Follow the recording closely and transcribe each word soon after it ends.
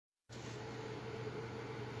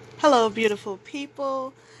Hello, beautiful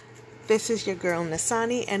people. This is your girl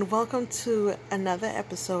Nasani, and welcome to another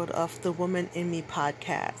episode of the Woman in Me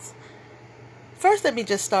podcast. First, let me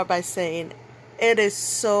just start by saying it is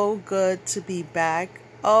so good to be back.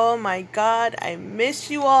 Oh my God, I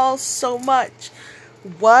miss you all so much.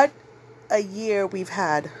 What a year we've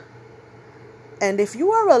had. And if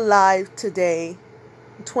you are alive today,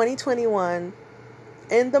 2021,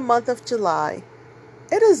 in the month of July,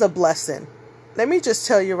 it is a blessing. Let me just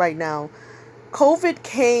tell you right now, COVID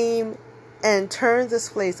came and turned this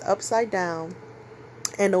place upside down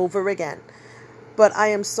and over again. But I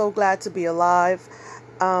am so glad to be alive.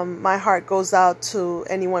 My heart goes out to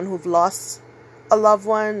anyone who've lost a loved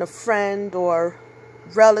one, a friend, or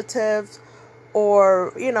relatives,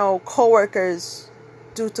 or, coworkers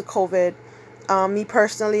due to COVID. Me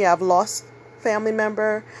personally, I've lost family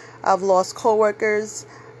member. I've lost coworkers.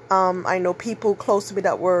 I know people close to me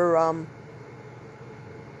that were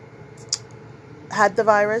had the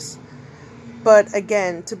virus. But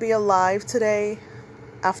again, to be alive today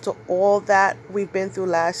after all that we've been through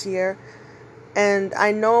last year, and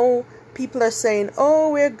I know people are saying,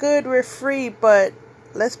 oh, we're good, we're free, but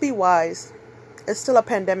let's be wise. It's still a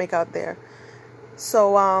pandemic out there.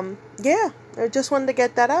 So I just wanted to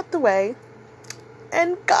get that out the way.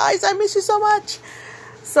 And guys, I miss you so much.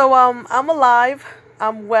 So I'm alive,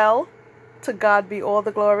 I'm well, to God be all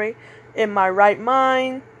the glory, in my right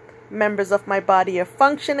mind. Members of my body are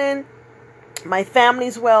functioning. My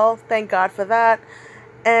family's well. Thank God for that.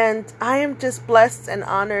 And I am just blessed and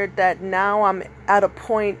honored that now I'm at a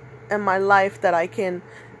point in my life that I can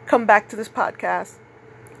come back to this podcast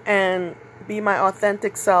and be my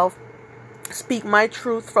authentic self, speak my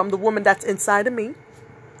truth from the woman that's inside of me.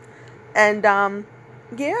 And I'm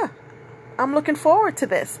looking forward to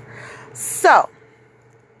this. So,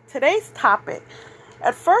 today's topic.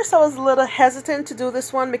 At first, I was a little hesitant to do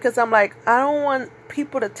this one because I'm like, I don't want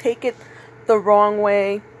people to take it the wrong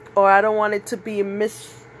way, or I don't want it to be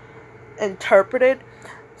misinterpreted.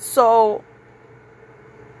 So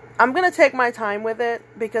I'm going to take my time with it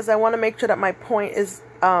because I want to make sure that my point is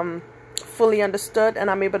fully understood and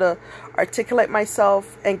I'm able to articulate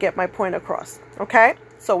myself and get my point across. Okay?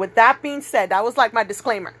 So with that being said, that was like my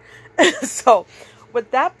disclaimer. So with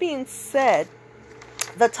that being said,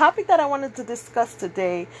 the topic that I wanted to discuss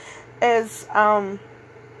today is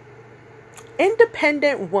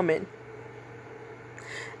independent woman.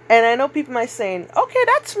 And I know people might say, okay,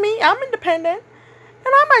 that's me. I'm independent. And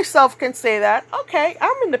I myself can say that. Okay,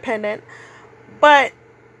 I'm independent. But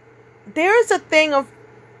there is a thing of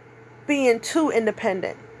being too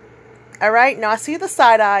independent. All right? Now, I see the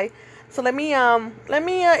side eye. So let me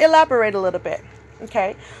elaborate a little bit.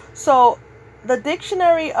 Okay? So the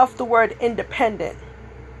dictionary of the word independent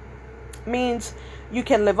means you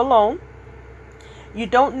can live alone. You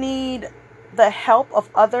don't need the help of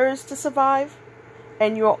others to survive.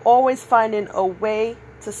 And you're always finding a way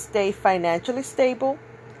to stay financially stable.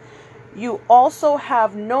 You also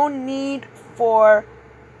have no need for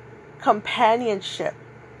companionship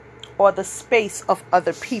or the space of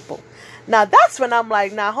other people. Now that's when I'm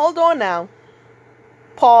like, now hold on now.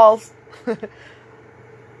 Pause.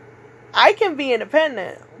 I can be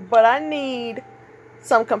independent, but I need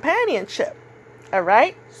some companionship. All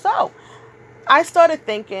right? So I started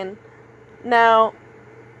thinking, now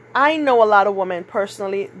I know a lot of women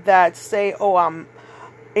personally that say, oh, I'm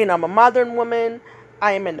a modern woman.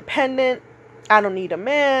 I am independent. I don't need a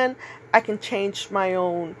man. I can change my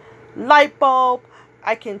own light bulb.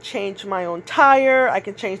 I can change my own tire. I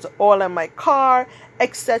can change the oil in my car,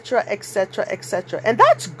 etc., etc., etc. And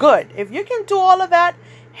that's good. If you can do all of that,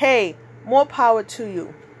 hey, more power to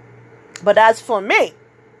you. But as for me,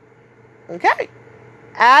 okay,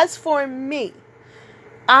 I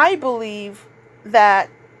believe that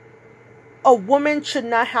a woman should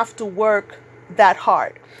not have to work that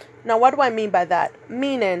hard. Now, what do I mean by that?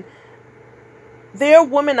 Meaning, there are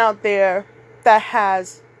women out there that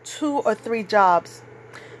has 2 or 3 jobs,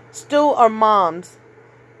 still are moms.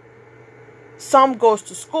 Some goes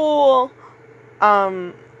to school,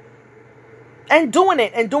 and doing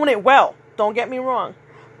it well. Don't get me wrong.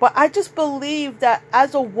 But I just believe that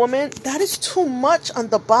as a woman, that is too much on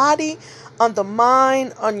the body, on the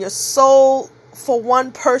mind, on your soul, for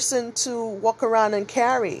one person to walk around and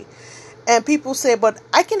carry. And people say, but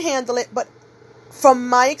I can handle it. But from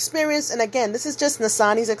my experience, and again, this is just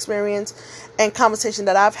Nasani's experience and conversation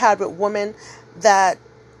that I've had with women that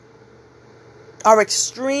are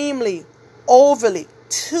extremely, overly,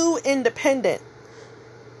 too independent.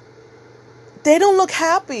 They don't look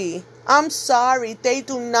happy. I'm sorry, they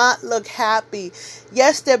do not look happy.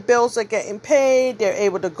 Yes, their bills are getting paid. They're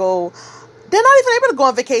able to go they're not even able to go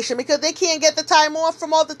on vacation because they can't get the time off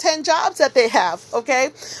from all the 10 jobs that they have,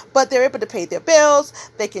 okay? But they're able to pay their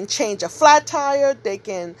bills. They can change a flat tire. They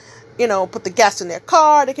can, put the gas in their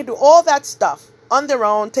car. They can do all that stuff on their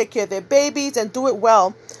own, take care of their babies and do it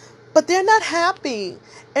well. But they're not happy.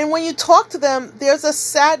 And when you talk to them, there's a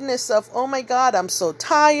sadness of, oh my God, I'm so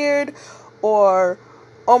tired, or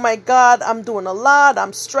oh my God, I'm doing a lot,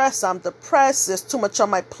 I'm stressed, I'm depressed, there's too much on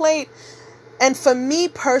my plate. And for me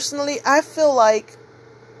personally, I feel like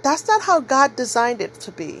that's not how God designed it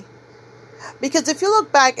to be. Because if you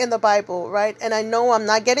look back in the Bible, right, and I know I'm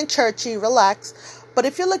not getting churchy, relax, but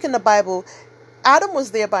if you look in the Bible, Adam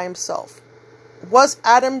was there by himself. Was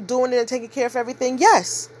Adam doing it and taking care of everything?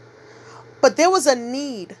 Yes. But there was a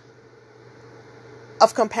need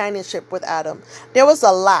of companionship with Adam. There was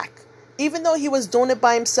a lack. Even though he was doing it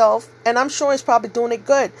by himself, and I'm sure he's probably doing it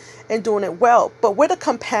good and doing it well. But with a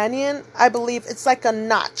companion, I believe it's like a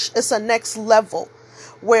notch. It's a next level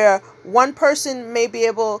where one person may be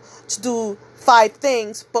able to do 5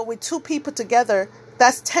 things, but with 2 people together,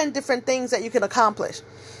 that's 10 different things that you can accomplish.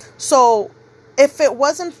 So if it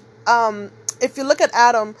wasn't, if you look at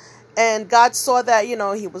Adam and God saw that,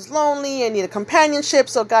 he was lonely and needed companionship,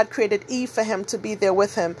 so God created Eve for him to be there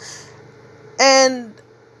with him. And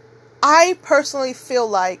I personally feel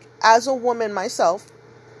like, as a woman myself,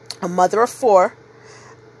 a mother of 4,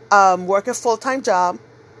 working a full-time job,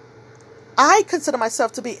 I consider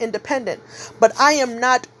myself to be independent, but I am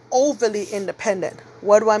not overly independent.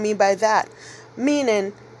 What do I mean by that?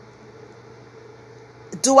 Meaning,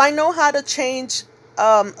 do I know how to change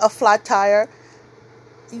a flat tire?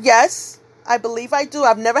 Yes, I believe I do.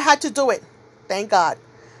 I've never had to do it, thank God.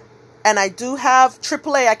 And I do have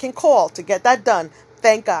AAA I can call to get that done,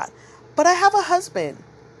 thank God. But I have a husband,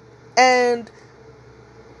 and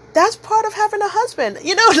that's part of having a husband.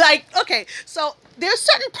 Okay, so there's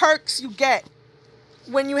certain perks you get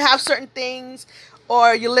when you have certain things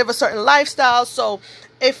or you live a certain lifestyle. So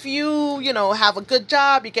if you have a good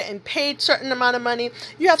job, you're getting paid certain amount of money,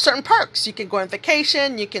 you have certain perks. You can go on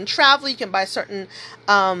vacation, you can travel, you can buy certain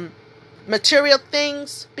material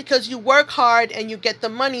things because you work hard and you get the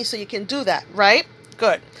money so you can do that, right?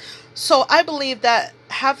 Good. So I believe that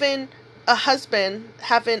having a husband,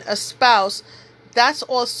 having a spouse, that's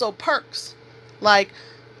also perks. Like,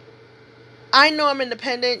 I know I'm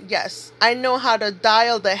independent, yes. I know how to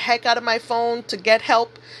dial the heck out of my phone to get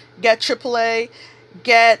help, get AAA,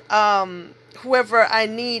 get whoever I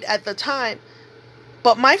need at the time.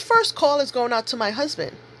 But my first call is going out to my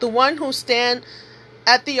husband, the one who stand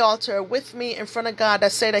at the altar with me in front of God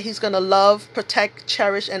that say that he's going to love, protect,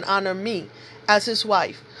 cherish, and honor me as his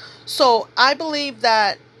wife. So I believe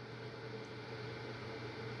that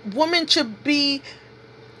women should be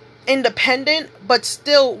independent, but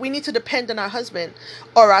still we need to depend on our husband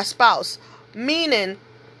or our spouse. Meaning,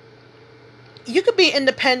 you could be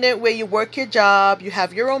independent where you work your job, you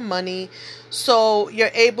have your own money, so you're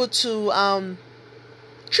able to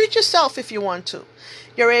treat yourself if you want to.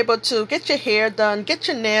 You're able to get your hair done, get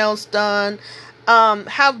your nails done,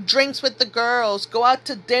 have drinks with the girls, go out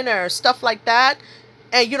to dinner, stuff like that.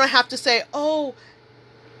 And you don't have to say, to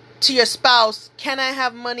your spouse, can I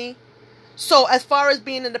have money? So as far as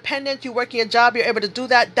being independent, you're working a job, you're able to do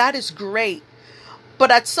that. That is great.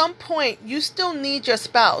 But at some point, you still need your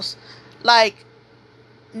spouse. Like,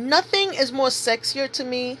 nothing is more sexier to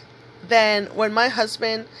me than when my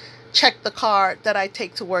husband checked the car that I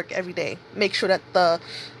take to work every day. Make sure that the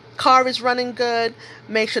car is running good.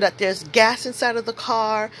 Make sure that there's gas inside of the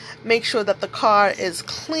car. Make sure that the car is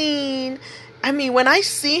clean. I mean, when I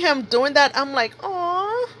see him doing that, I'm like,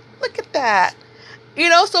 oh, look at that.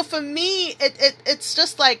 So for me, it's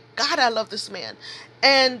just like, God, I love this man.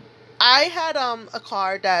 And I had a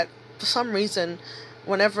car that, for some reason,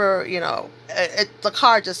 whenever, the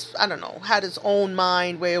car just, I don't know, had its own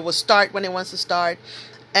mind where it will start when it wants to start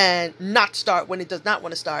and not start when it does not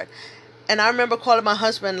want to start. And I remember calling my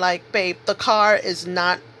husband like, babe, the car is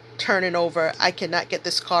not turning over. I cannot get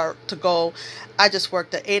this car to go. I just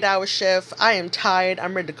worked an 8-hour shift. I am tired.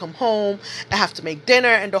 I'm ready to come home. I have to make dinner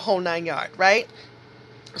and the whole 9 yards, right?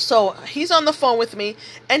 So he's on the phone with me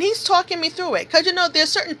and he's talking me through it. Because, there's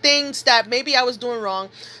certain things that maybe I was doing wrong.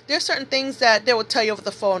 There's certain things that they will tell you over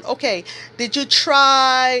the phone. Okay, did you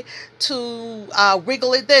try to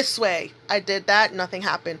wiggle it this way? I did that. Nothing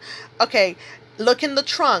happened. Okay, look in the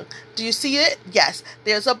trunk. Do you see it? Yes.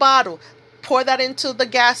 There's a bottle. Pour that into the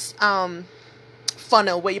gas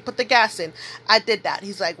funnel where you put the gas in. I did that.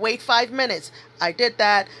 He's like, wait 5 minutes. I did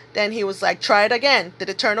that. Then he was like, try it again. Did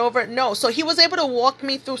it turn over? No. So he was able to walk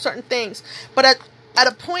me through certain things. But at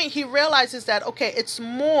a point, he realizes that, okay, it's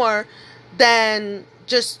more than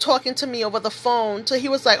just talking to me over the phone. So he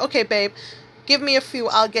was like, okay, babe, give me a few.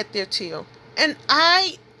 I'll get there to you. And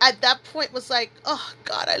I, at that point, was like, oh,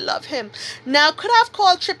 God, I love him. Now, could I have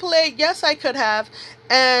called AAA? Yes, I could have.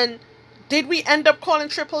 And did we end up calling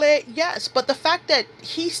AAA? Yes. But the fact that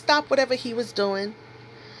he stopped whatever he was doing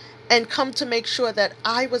and come to make sure that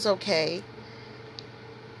I was okay.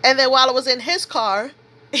 And then while I was in his car,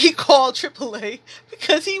 he called AAA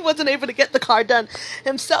because he wasn't able to get the car done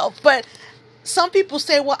himself. But some people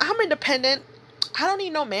say, well, I'm independent. I don't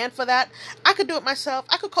need no man for that. I could do it myself.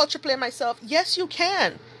 I could call AAA myself. Yes, you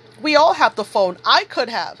can. We all have the phone. I could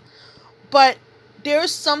have. But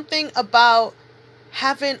there's something about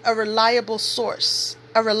having a reliable source,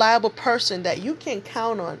 a reliable person that you can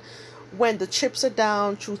count on when the chips are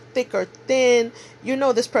down, through thick or thin. You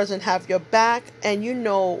know this person have your back, and you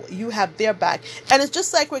know you have their back. And it's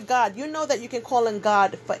just like with God. You know that you can call on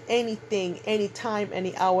God for anything, anytime,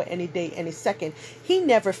 any hour, any day, any second. He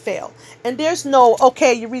never fail. And there's no,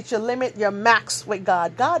 okay, you reach your limit, your max with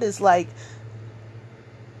God. God is like,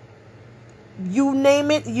 you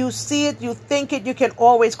name it, you see it, you think it, you can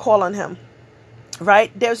always call on him.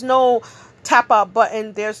 Right? There's no tap out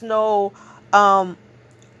button. There's no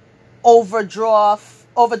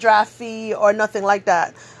overdraft fee or nothing like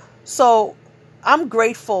that. So I'm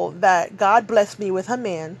grateful that God blessed me with a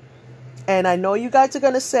man. And I know you guys are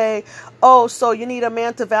going to say, oh, so you need a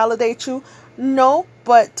man to validate you? No,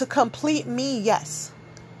 but to complete me, yes.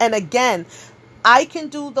 And again, I can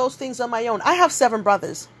do those things on my own. I have 7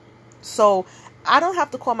 brothers. So I don't have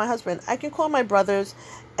to call my husband. I can call my brothers,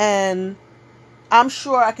 and I'm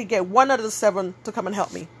sure I could get one out of the 7 to come and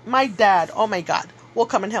help me. My dad, oh my God, will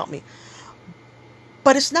come and help me.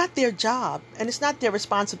 But it's not their job, and it's not their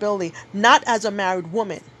responsibility, not as a married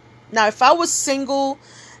woman. Now, if I was single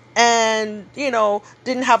and,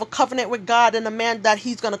 didn't have a covenant with God and a man that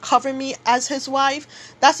he's going to cover me as his wife,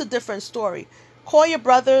 that's a different story. Call your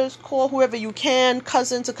brothers, call whoever you can,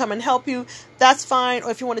 cousins to come and help you. That's fine. Or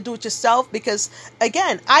if you want to do it yourself, because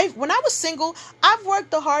again, when I was single, I've worked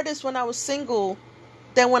the hardest when I was single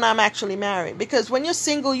than when I'm actually married. Because when you're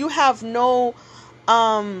single, you have no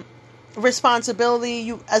responsibility.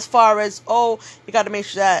 You, as far as, you got to make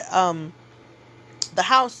sure that the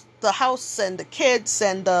house and the kids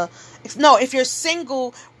and if you're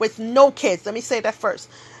single with no kids, let me say that first,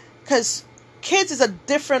 because kids is a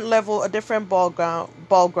different level, a different ball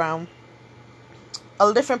ground,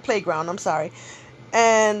 a different playground. I'm sorry.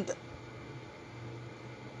 And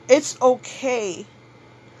it's okay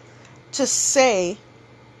to say,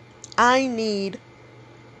 I need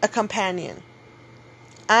a companion.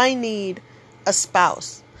 I need a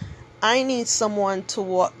spouse. I need someone to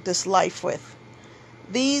walk this life with.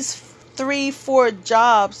 These 3-4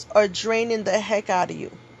 jobs are draining the heck out of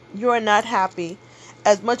you. You are not happy.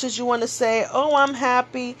 As much as you want to say, oh, I'm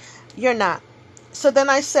happy, you're not. So then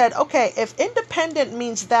I said, okay, if independent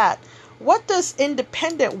means that, what does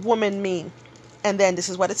independent woman mean? And then this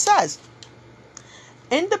is what it says.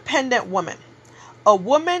 Independent woman. A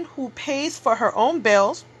woman who pays for her own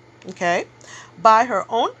bills, okay, buy her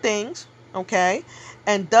own things, okay,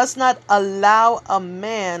 and does not allow a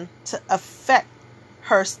man to affect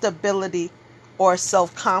her stability or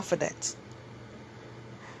self-confidence.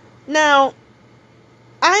 Now,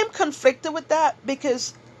 I'm conflicted with that,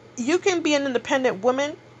 because you can be an independent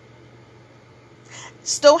woman,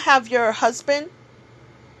 still have your husband,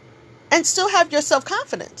 and still have your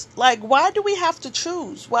self-confidence. Like, why do we have to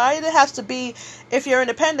choose? Why it has to be, if you're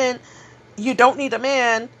independent, you don't need a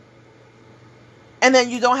man, and then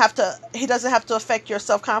he doesn't have to affect your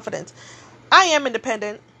self-confidence. I am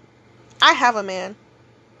independent. I have a man.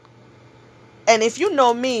 And if you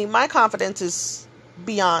know me, my confidence is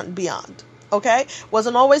beyond. Okay?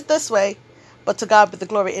 Wasn't always this way, but to God be the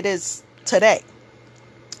glory, it is today.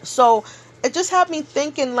 So it just had me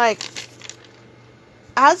thinking, like,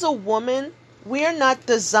 as a woman, we are not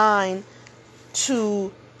designed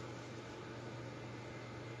to,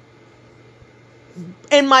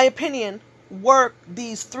 in my opinion, work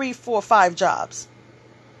these 3, 4, 5 jobs.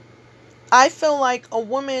 I feel like a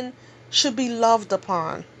woman should be loved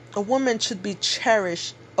upon. A woman should be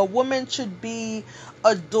cherished. A woman should be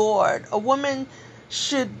adored. A woman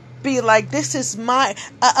should be like, this is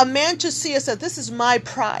a man should see us as, this is my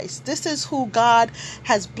prize. This is who God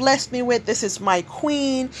has blessed me with. This is my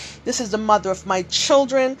queen. This is the mother of my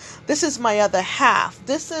children. This is my other half.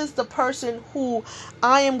 This is the person who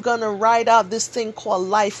I am going to ride out this thing called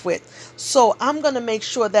life with. So I'm going to make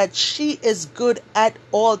sure that she is good at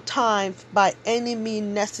all times by any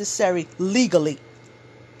means necessary legally.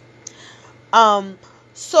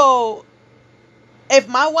 So if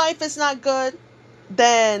my wife is not good,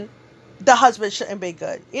 then the husband shouldn't be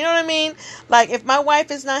good. You know what I mean? Like, if my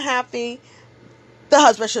wife is not happy, the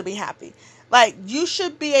husband should be happy. Like, you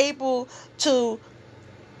should be able to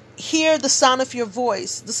hear the sound of your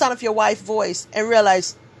voice, the sound of your wife's voice, and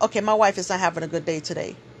realize, okay, my wife is not having a good day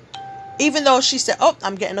today. Even though she said, oh,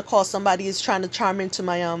 I'm getting a call. Somebody is trying to charm into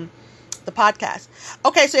my, the podcast.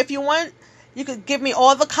 Okay, so if you want, you could give me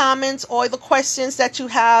all the comments, all the questions that you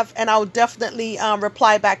have, and I'll definitely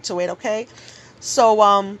reply back to it, okay? So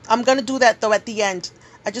I'm going to do that, though, at the end.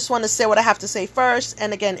 I just want to say what I have to say first.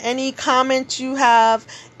 And again, any comments you have,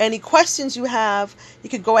 any questions you have, you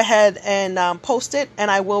could go ahead and post it,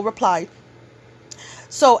 and I will reply.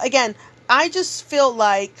 So again, I just feel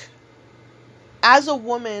like as a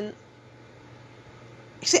woman,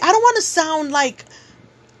 see, I don't want to sound like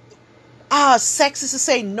sexist to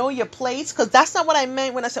say know your place, because that's not what I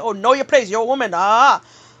meant when I said, oh, know your place, you're a woman. But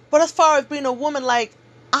as far as being a woman, like,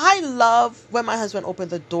 I love when my husband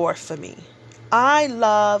opened the door for me. I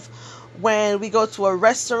love when we go to a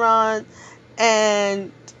restaurant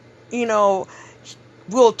and, you know,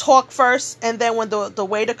 we'll talk first, and then when the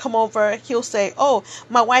waiter come over, he'll say, oh,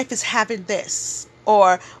 my wife is having this,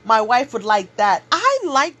 or my wife would like that. I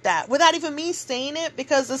like that without even me saying it,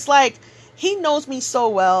 because it's like, he knows me so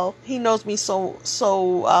well. He knows me so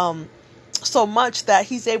much that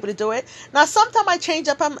he's able to do it. Now, sometimes I change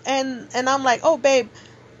up and I'm like, oh, babe,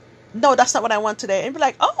 no, that's not what I want today. And be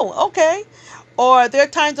like, oh, okay. Or there are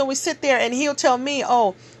times when we sit there and he'll tell me,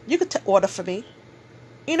 oh, you could order for me.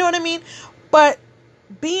 You know what I mean? But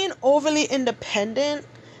being overly independent,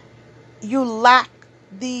 you lack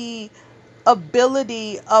the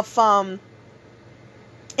ability of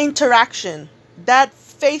interaction. That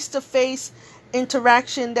face-to-face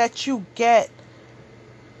interaction that you get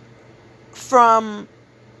from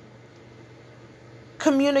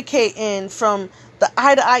communicating, from the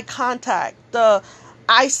eye-to-eye contact, the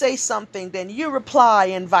I say something, then you reply,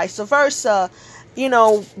 and vice versa. You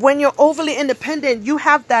know, when you're overly independent, you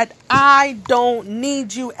have that I don't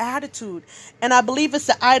need you attitude. And I believe it's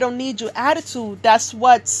the I don't need you attitude that's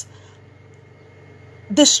what's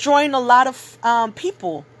destroying a lot of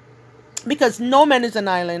people. Because no man is an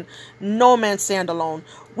island. No man stand alone.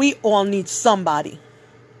 We all need somebody.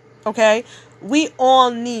 Okay? We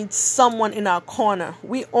all need someone in our corner.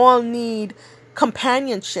 We all need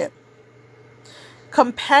companionship.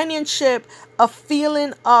 Companionship, a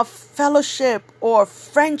feeling of fellowship or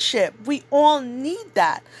friendship. We all need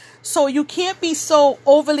that. So you can't be so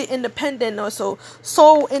overly independent or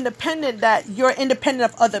so independent that you're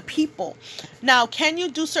independent of other people. Now, can you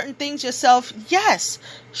do certain things yourself? Yes.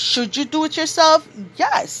 Should you do it yourself?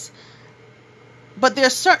 Yes. But there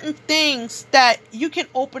are certain things that you can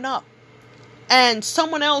open up and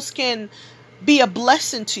someone else can be a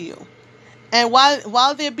blessing to you. And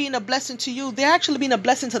while they're being a blessing to you, they're actually being a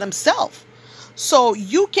blessing to themselves. So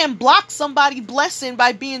you can block somebody's blessing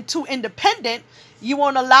by being too independent. You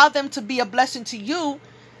won't allow them to be a blessing to you.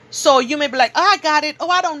 So you may be like, oh, I got it. Oh,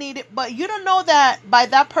 I don't need it. But you don't know that by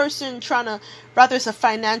that person trying to, whether it's a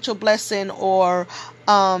financial blessing or,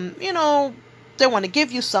 they want to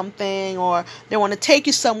give you something or they want to take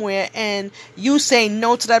you somewhere, and you saying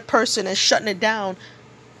no to that person and shutting it down.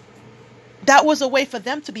 That was a way for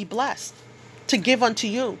them to be blessed, to give unto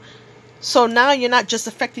you. So now you're not just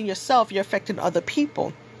affecting yourself, you're affecting other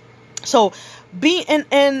people. So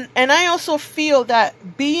and I also feel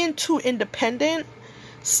that being too independent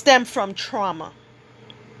stem from trauma.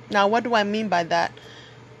 Now, what do I mean by that?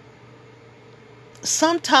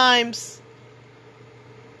 Sometimes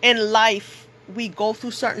in life we go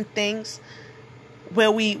through certain things where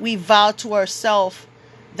we vow to ourselves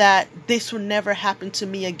that this will never happen to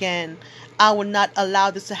me again. I will not allow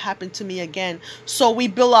this to happen to me again. So we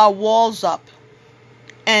build our walls up.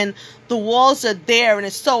 And the walls are there and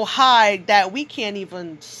it's so high that we can't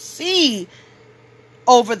even see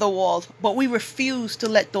over the walls. But we refuse to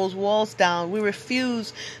let those walls down. We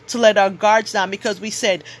refuse to let our guards down because we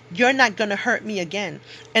said, you're not going to hurt me again.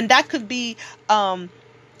 And that could be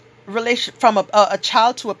relation from a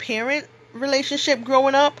child to a parent relationship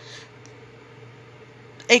growing up.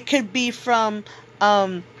 It could be from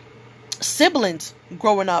siblings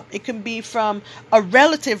growing up. It can be from a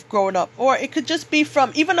relative growing up, or it could just be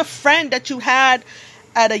from even a friend that you had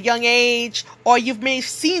at a young age, or you've maybe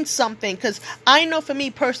seen something. Because I know for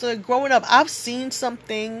me personally, growing up, I've seen some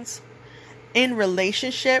things in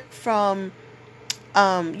relationship from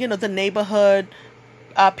the neighborhood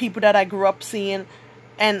people that I grew up seeing.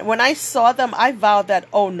 And when I saw them, I vowed that,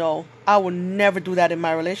 oh no, I will never do that in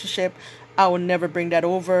my relationship. I will never bring that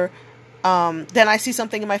over. Then I see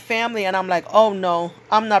something in my family and I'm like, oh no,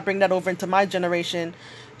 I'm not bringing that over into my generation.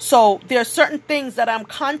 So there are certain things that I'm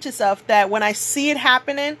conscious of that when I see it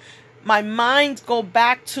happening, my mind go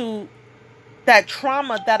back to that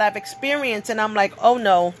trauma that I've experienced, and I'm like, oh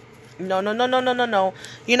no. No, no, no, no, no, no, no.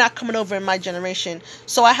 You're not coming over in my generation.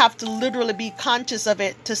 So I have to literally be conscious of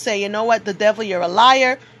it to say, you know what, the devil, you're a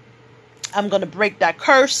liar. I'm going to break that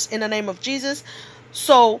curse in the name of Jesus.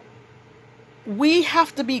 So we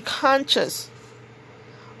have to be conscious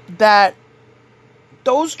that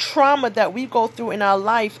those trauma that we go through in our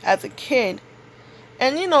life as a kid,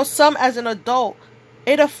 and some as an adult,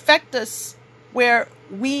 it affects us where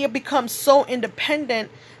we become so independent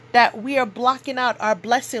that we are blocking out our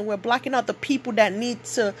blessing. We're blocking out the people that need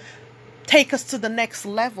to take us to the next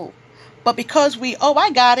level. But because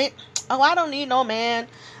I got it. Oh, I don't need no man.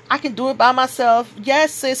 I can do it by myself.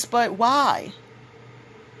 Yes, sis, but why?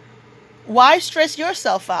 Why stress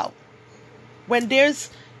yourself out when there's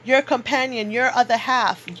your companion, your other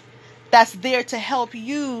half, that's there to help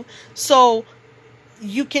you so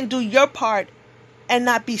you can do your part and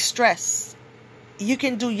not be stressed? You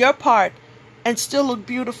can do your part and still look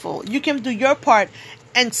beautiful. You can do your part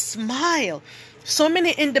and smile. So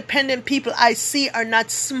many independent people I see are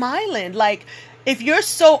not smiling. Like, if you're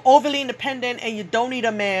so overly independent and you don't need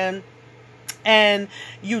a man and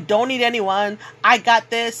you don't need anyone, I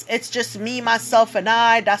got this. It's just me, myself, and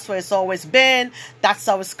I. That's what it's always been. That's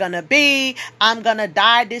how it's gonna be. I'm gonna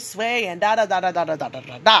die this way and da da da da da da da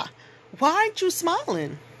da da. Why aren't you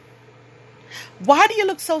smiling? Why do you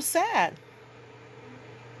look so sad?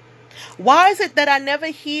 Why is it that I never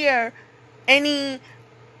hear any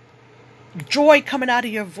joy coming out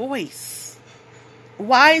of your voice?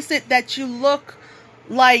 Why is it that you look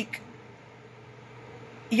like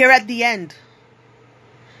you're at the end?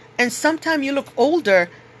 And sometimes you look older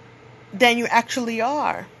than you actually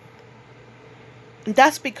are. And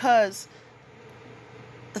that's because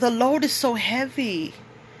the load is so heavy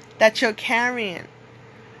that you're carrying,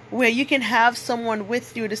 where you can have someone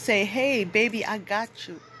with you to say, hey, baby, I got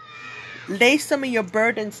you. Lay some of your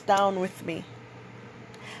burdens down with me.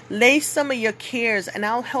 Lay some of your cares and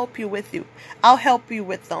I'll help you with you. I'll help you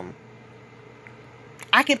with them.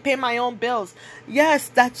 I can pay my own bills. Yes,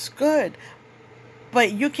 that's good.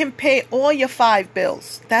 But you can pay all your 5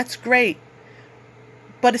 bills. That's great.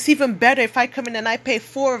 But it's even better if I come in and I pay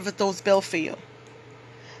 4 of those bills for you.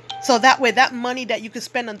 So that way, that money that you can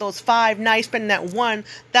spend on those 5, now you're spending that 1,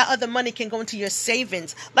 that other money can go into your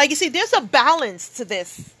savings. Like, you see, there's a balance to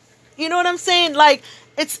this. You know what I'm saying? Like,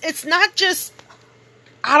 it's not just,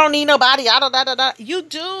 I don't need nobody. I don't, da, da, da. You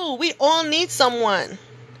do. We all need someone.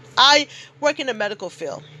 I work in the medical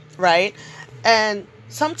field, right? And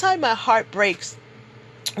sometimes my heart breaks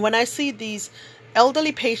when I see these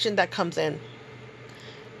elderly patient that comes in.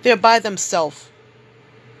 They're by themselves.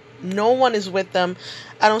 No one is with them.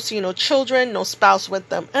 I don't see no children, no spouse with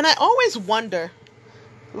them. And I always wonder,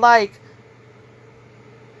 like,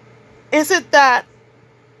 is it that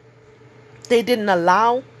they didn't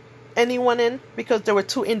allow anyone in because they were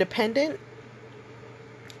too independent?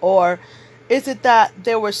 Or is it that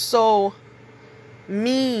they were so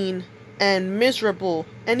mean and miserable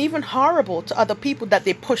and even horrible to other people that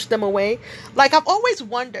they pushed them away? Like, I've always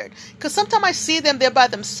wondered, because sometimes I see them, they're by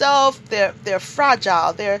themselves, they're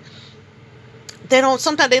fragile,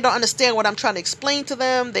 sometimes they don't understand what I'm trying to explain to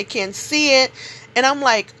them, they can't see it, and I'm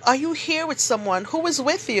like, are you here with someone? Who is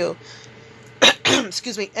with you?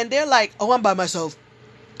 Excuse me. And they're like, oh, I'm by myself,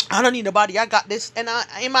 I don't need nobody, I got this. And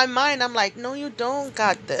in my mind, I'm like, no, you don't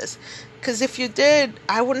got this. Because if you did,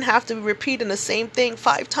 I wouldn't have to be repeating the same thing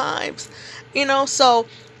 5 times. So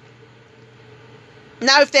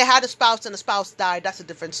now if they had a spouse and the spouse died, that's a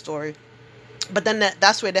different story. But then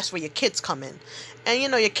that's where your kids come in.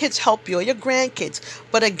 And your kids help you, or your grandkids.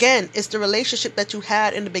 But again, it's the relationship that you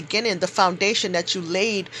had in the beginning, the foundation that you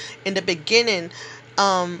laid in the beginning.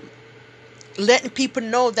 Letting people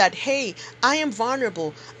know that, hey, I am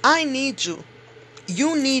vulnerable. I need you.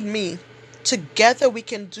 You need me. Together we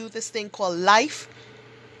can do this thing called life.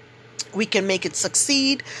 We can make it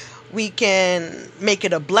succeed. We can make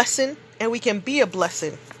it a blessing. And we can be a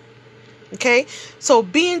blessing. Okay? So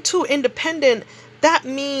being too independent, that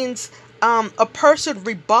means a person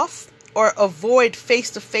rebuff or avoid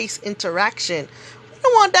face-to-face interaction. We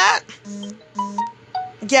don't want that.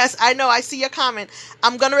 Yes, I know. I see your comment.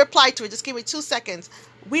 I'm going to reply to it. Just give me 2 seconds.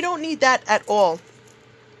 We don't need that at all.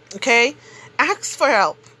 Okay? Ask for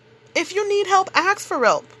help. If you need help, ask for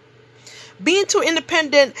help. Being too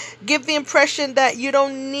independent give the impression that you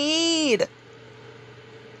don't need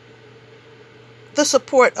the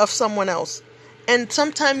support of someone else. And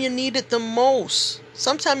sometimes you need it the most.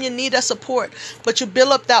 Sometimes you need that support. But you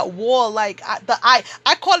build up that wall, like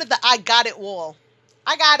I call it the I got it wall.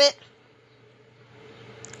 I got it.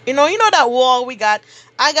 You know that wall we got.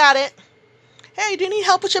 I got it. Hey, do you need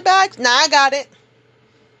help with your bags? Nah, I got it.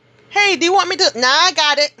 Hey, do you want me to? Nah, I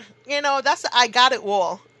got it. That's the I got it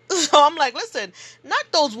wall. So I'm like, listen, knock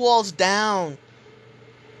those walls down.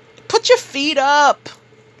 Put your feet up.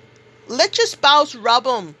 Let your spouse rub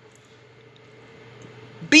them.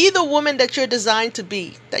 Be the woman that you're designed to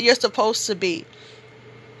be, that you're supposed to be.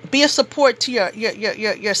 Be a support to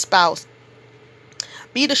your spouse.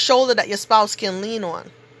 Be the shoulder that your spouse can lean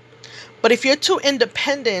on. But if you're too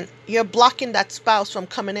independent, you're blocking that spouse from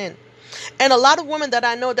coming in. And a lot of women that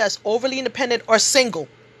I know that's overly independent are single.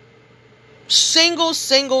 Single.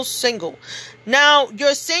 Now,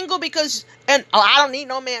 you're single because, I don't need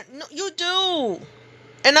no man. No, you do.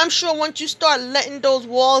 And I'm sure once you start letting those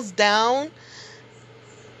walls down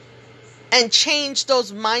and change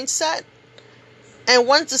those mindset, and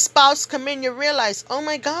once the spouse come in, you realize, oh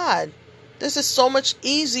my God, this is so much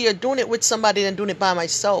easier doing it with somebody than doing it by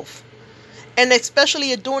myself. And especially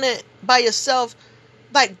you're doing it by yourself.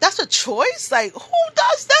 Like, that's a choice? Like, who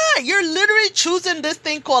does that? You're literally choosing this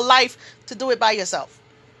thing called life to do it by yourself.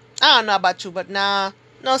 I don't know about you, but no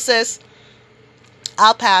sis.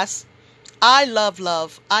 I'll pass. I love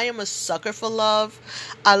love. I am a sucker for love.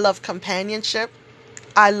 I love companionship.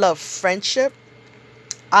 I love friendship.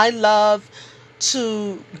 I love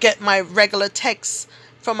to get my regular texts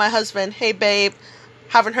from my husband. Hey, babe,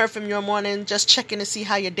 haven't heard from you in the morning. Just checking to see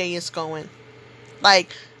how your day is going.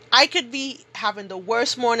 Like, I could be having the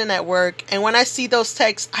worst morning at work, and when I see those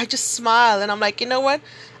texts, I just smile, and I'm like, you know what?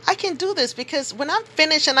 I can do this, because when I'm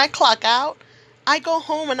finished and I clock out, I go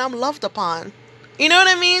home and I'm loved upon. You know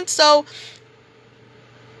what I mean? So,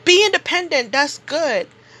 be independent. That's good.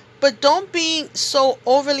 But don't be so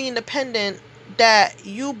overly independent that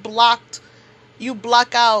you block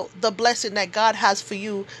out the blessing that God has for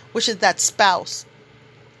you, which is that spouse.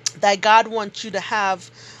 That God wants you to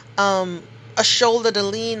have a shoulder to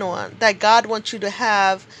lean on. That God wants you to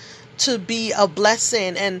have to be a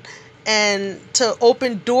blessing and to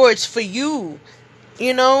open doors for you.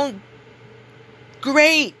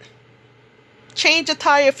 Great. Change a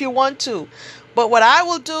tire if you want to. But what I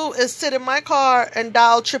will do is sit in my car and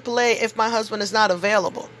dial AAA if my husband is not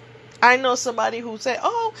available. I know somebody who said,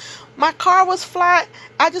 oh, my car was flat.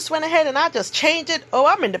 I just went ahead and I just changed it. Oh,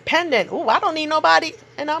 I'm independent. Oh, I don't need nobody.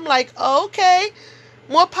 And I'm like, oh, okay,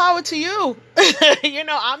 more power to you.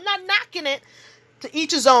 I'm not knocking it. To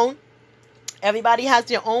each his own. Everybody has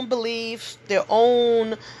their own beliefs, their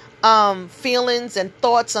own feelings and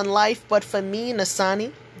thoughts on life. But for me,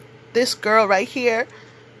 Nasani, this girl right here,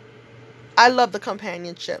 I love the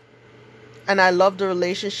companionship, and I love the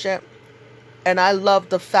relationship, and I love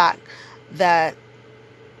the fact that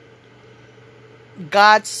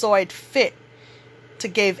God saw it fit to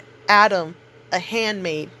give Adam a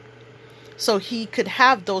handmaid so he could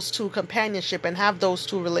have those two companionship and have those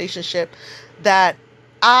two relationship, that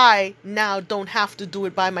I now don't have to do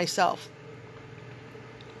it by myself,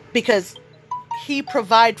 because he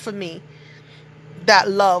provide for me that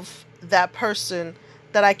love, that person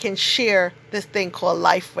that I can share this thing called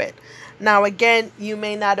life with. Now, again, you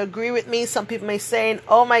may not agree with me. Some people may say,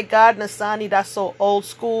 oh my God, Nasani, that's so old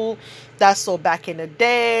school. That's so back in the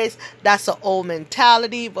days. That's an old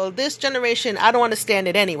mentality. Well, this generation, I don't understand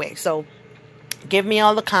it anyway. So give me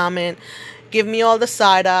all the comment. Give me all the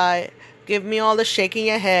side eye. Give me all the shaking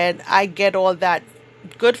your head. I get all that.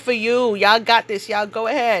 Good for you. Y'all got this. Y'all go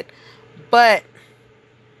ahead. But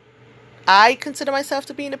I consider myself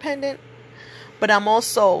to be independent. But I'm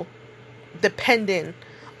also dependent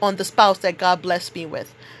on the spouse that God blessed me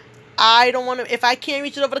with. I don't want to, if I can't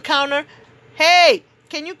reach it over the counter, hey,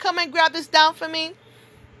 can you come and grab this down for me?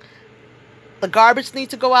 The garbage needs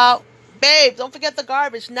to go out. Babe, don't forget the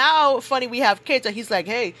garbage. Now, funny, we have kids, and he's like,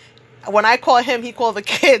 hey, when I call him, he called the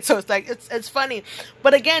kids. So it's like, it's funny.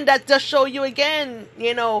 But again, that does show you again,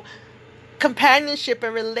 companionship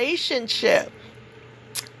and relationship.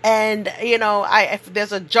 And, if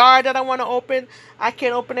there's a jar that I want to open, I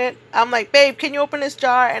can't open it. I'm like, babe, can you open this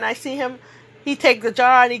jar? And I see him, he take the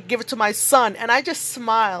jar and he give it to my son. And I just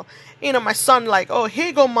smile. My son like, oh, here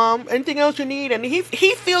you go, mom. Anything else you need? And he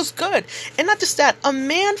feels good. And not just that, a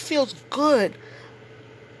man feels good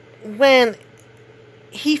when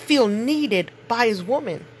he feel needed by his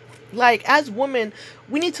woman. Like, as women,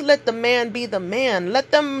 we need to let the man be the man.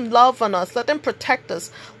 Let them love on us. Let them protect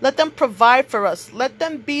us. Let them provide for us. Let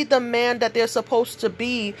them be the man that they're supposed to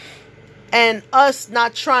be. And us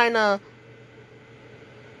not trying to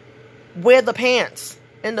wear the pants,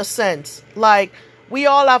 in a sense. Like, we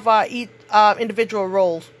all have our individual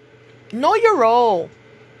roles. Know your role.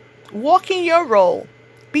 Walk in your role.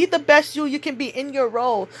 Be the best you can be in your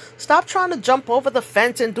role. Stop trying to jump over the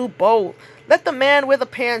fence and do both. Let the man wear the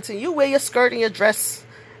pants and you wear your skirt and your dress.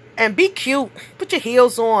 And be cute. Put your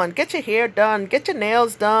heels on. Get your hair done. Get your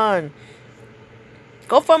nails done.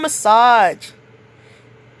 Go for a massage.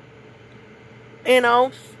 Be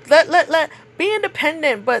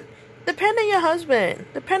independent, but depend on your husband.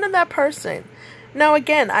 Depend on that person. Now,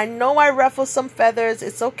 again, I know I ruffle some feathers.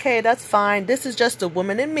 It's okay. That's fine. This is just a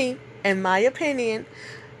woman in me, in my opinion.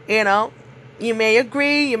 You may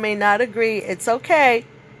agree. You may not agree. It's okay.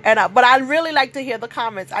 But I really like to hear the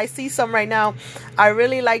comments. I see some right now. I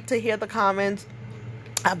really like to hear the comments.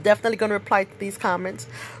 I'm definitely going to reply to these comments.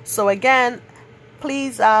 So, again,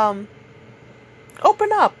 please open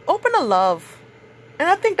up. Open to love. And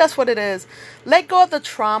I think that's what it is. Let go of the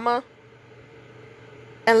trauma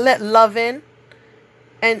and let love in.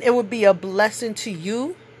 And it will be a blessing to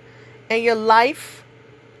you and your life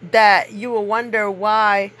that you will wonder,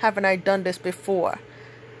 why haven't I done this before?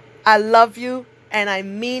 I love you and I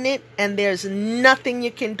mean it, and there's nothing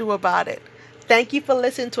you can do about it. Thank you for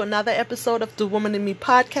listening to another episode of the Woman in Me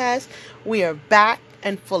podcast. We are back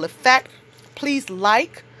in full effect. Please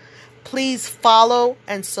please follow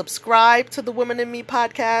and subscribe to the Woman in Me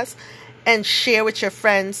podcast and share with your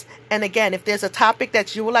friends. And again, if there's a topic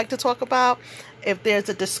that you would like to talk about, if there's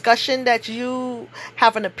a discussion that you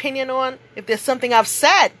have an opinion on, if there's something I've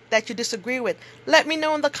said that you disagree with, let me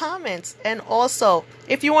know in the comments. And also,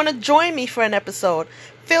 if you want to join me for an episode,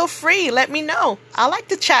 feel free. Let me know. I like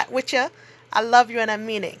to chat with you. I love you and I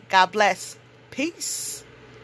mean it. God bless. Peace.